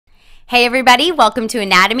Hey everybody, welcome to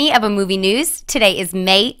Anatomy of a Movie News. Today is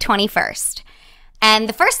May 21st. And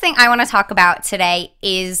the first thing I want to talk about today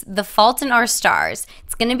is The Fault in Our Stars.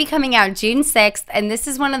 It's going to be coming out June 6th, and this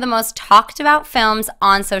is one of the most talked about films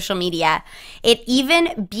on social media. It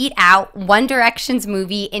even beat out One Direction's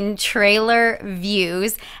movie in trailer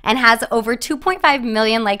views and has over 2.5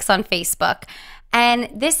 million likes on Facebook. And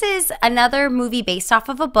this is another movie based off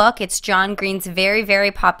of a book. It's John Green's very,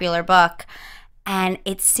 very popular book. And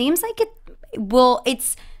it seems like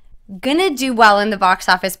it's gonna do well in the box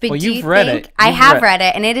office. But do you think I have read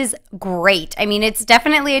it, and it is great. I mean, it's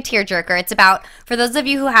definitely a tearjerker. It's about, for those of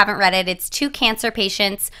you who haven't read it, it's two cancer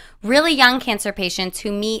patients, really young cancer patients,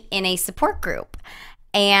 who meet in a support group.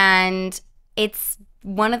 And it's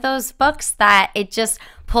one of those books that it just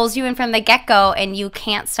pulls you in from the get-go, and you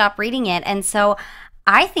can't stop reading it. And so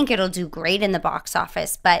I think it'll do great in the box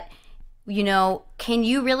office. But you know, can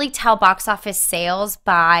you really tell box office sales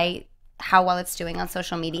by how well it's doing on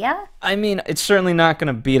social media? I mean, it's certainly not going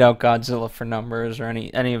to beat out Godzilla for numbers or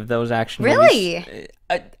any of those action movies. Really?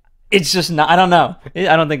 It's just not. I don't know.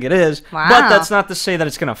 I don't think it is. Wow. But that's not to say that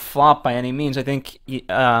it's going to flop by any means. I think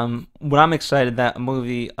what I'm excited that a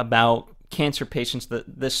movie about cancer patients,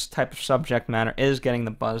 that this type of subject matter is getting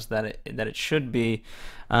the buzz that it should be.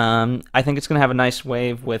 I think it's going to have a nice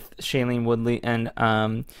wave with Shailene Woodley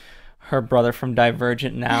and her brother from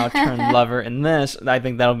Divergent now turned lover in this. I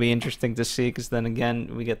think that'll be interesting to see, because then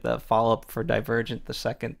again we get the follow-up for Divergent, the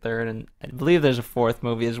second, third, and I believe there's a fourth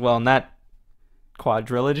movie as well in that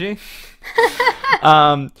quadrilogy.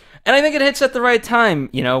 And I think it hits at the right time.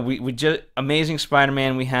 You know, we just Amazing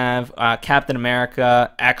Spider-Man, we have Captain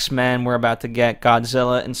America, X-Men, we're about to get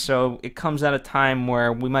Godzilla, and so it comes at a time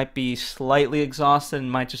where we might be slightly exhausted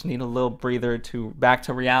and might just need a little breather to back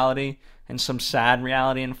to reality. And some sad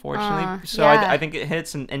reality, unfortunately. So yeah. I think it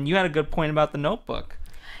hits. And you had a good point about The Notebook.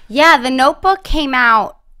 Yeah, The Notebook came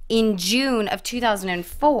out in June of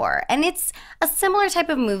 2004. And it's a similar type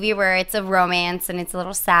of movie where it's a romance and it's a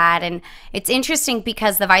little sad. And it's interesting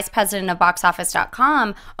because the vice president of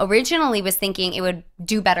boxoffice.com originally was thinking it would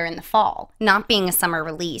do better in the fall, not being a summer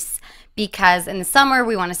release. Because in the summer,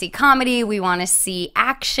 we want to see comedy, we want to see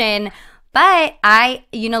action. But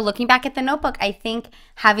looking back at The Notebook, I think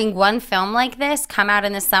having one film like this come out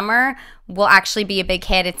in the summer will actually be a big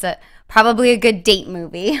hit. It's probably a good date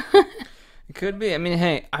movie. It could be. I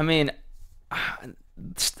mean,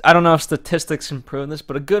 I don't know if statistics can prove this,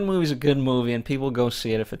 but a good movie is a good movie, and people go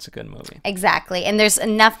see it if it's a good movie. Exactly. And there's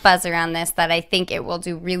enough buzz around this that I think it will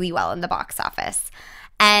do really well in the box office.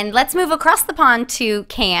 And let's move across the pond to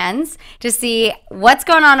Cannes to see what's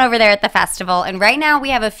going on over there at the festival. And right now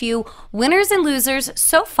we have a few winners and losers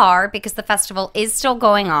so far because the festival is still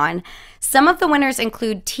going on. Some of the winners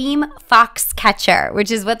include Team Foxcatcher,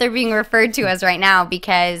 which is what they're being referred to as right now,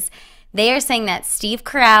 because they are saying that Steve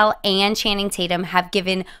Carell and Channing Tatum have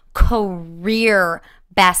given career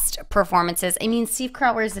best performances. I mean, Steve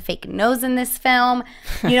Carell wears a fake nose in this film.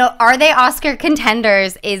 You know, are they Oscar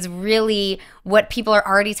contenders is really what people are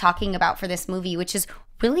already talking about for this movie, which is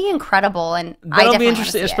really incredible. And that'll be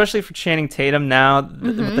interesting, especially for Channing Tatum now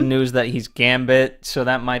with the news that he's Gambit. So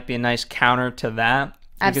that might be a nice counter to that.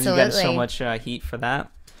 Absolutely. Because he got so much heat for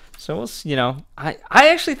that. So we'll, I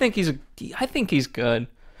actually think I think he's good.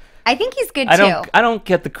 I think he's good too. I don't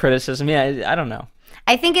get the criticism. Yeah, I don't know.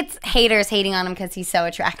 I think it's haters hating on him because he's so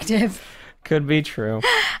attractive. Could be true.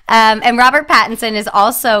 And Robert Pattinson is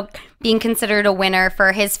also being considered a winner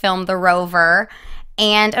for his film The Rover.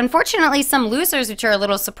 And unfortunately, some losers, which are a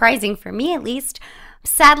little surprising for me at least.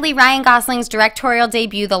 Sadly, Ryan Gosling's directorial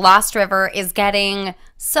debut, The Lost River, is getting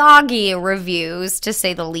soggy reviews, to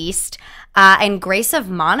say the least. And Grace of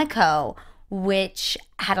Monaco, which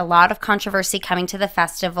had a lot of controversy coming to the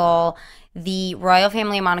festival. The royal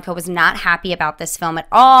family of Monaco was not happy about this film at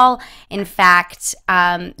all. In fact,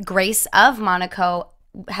 Grace of Monaco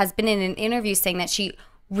has been in an interview saying that she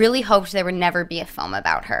really hoped there would never be a film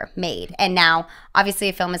about her made. And now, obviously,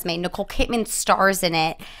 a film is made. Nicole Kidman stars in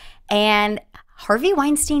it. And Harvey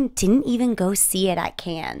Weinstein didn't even go see it at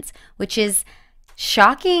Cannes, which is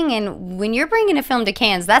shocking. And when you're bringing a film to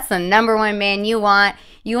Cannes, that's the number one man you want.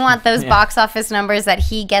 You want those box office numbers that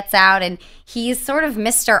he gets out, and he's sort of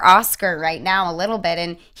Mr. Oscar right now a little bit,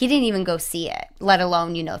 and he didn't even go see it, let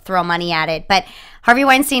alone, throw money at it. But Harvey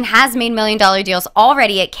Weinstein has made $1 million deals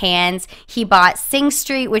already at Cannes. He bought Sing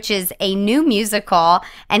Street, which is a new musical,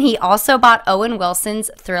 and he also bought Owen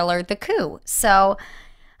Wilson's thriller, The Coup. So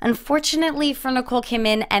unfortunately for Nicole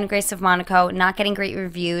Kidman and Grace of Monaco, not getting great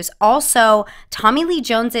reviews. Also, Tommy Lee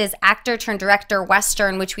Jones's actor-turned-director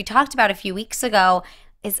Western, which we talked about a few weeks ago,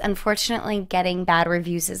 is unfortunately getting bad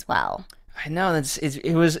reviews as well. I know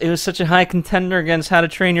it was such a high contender against How to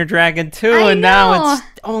Train Your Dragon 2, I and know. now it's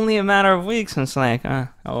only a matter of weeks, and it's like,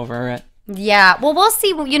 over it. Yeah, well, we'll see.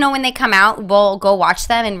 You know, when they come out, we'll go watch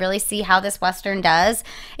them and really see how this Western does.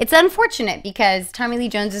 It's unfortunate because Tommy Lee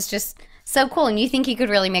Jones is just so cool, and you think he could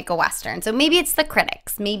really make a Western. So maybe it's the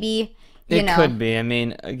critics. Maybe, you know. It could be. I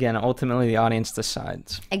mean, again, ultimately the audience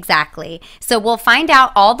decides. Exactly. So we'll find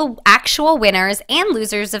out all the actual winners and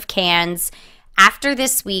losers of Cannes after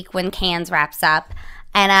this week when Cannes wraps up.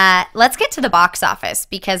 And let's get to the box office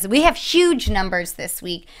because we have huge numbers this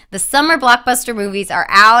week. The summer blockbuster movies are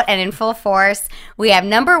out and in full force. We have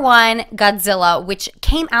number one, Godzilla, which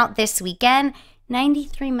came out this weekend,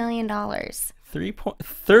 $93 million.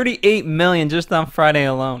 38 million just on Friday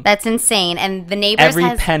alone. That's insane. And The Neighbors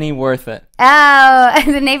Every penny worth it. Oh,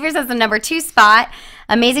 The Neighbors has the number 2 spot.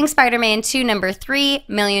 Amazing Spider-Man 2, number 3. $1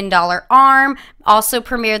 Million Arm also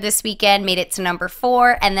premiered this weekend, made it to number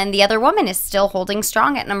 4. And then The Other Woman is still holding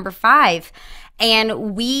strong at number 5.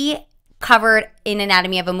 And we covered in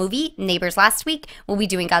Anatomy of a Movie Neighbors last week. We'll be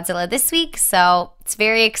doing Godzilla this week, so it's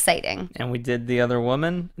very exciting. And we did The Other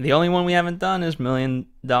Woman. The only one we haven't done is $1 Million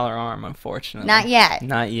Arm, unfortunately. Not yet.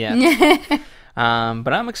 Not yet.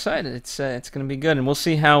 But I'm excited. It's going to be good, and we'll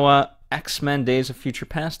see how X-Men: Days of Future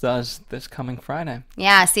Past does this coming Friday.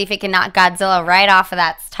 Yeah, see if it can knock Godzilla right off of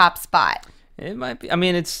that top spot. It might be. I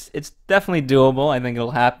mean, it's definitely doable. I think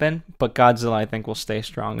it'll happen. But Godzilla, I think, will stay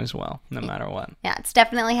strong as well, no matter what. Yeah, it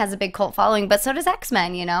definitely has a big cult following, but so does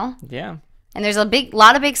X-Men, you know? Yeah. And there's a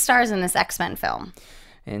lot of big stars in this X-Men film.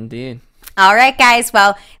 Indeed. All right, guys.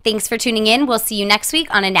 Well, thanks for tuning in. We'll see you next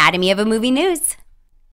week on Anatomy of a Movie News.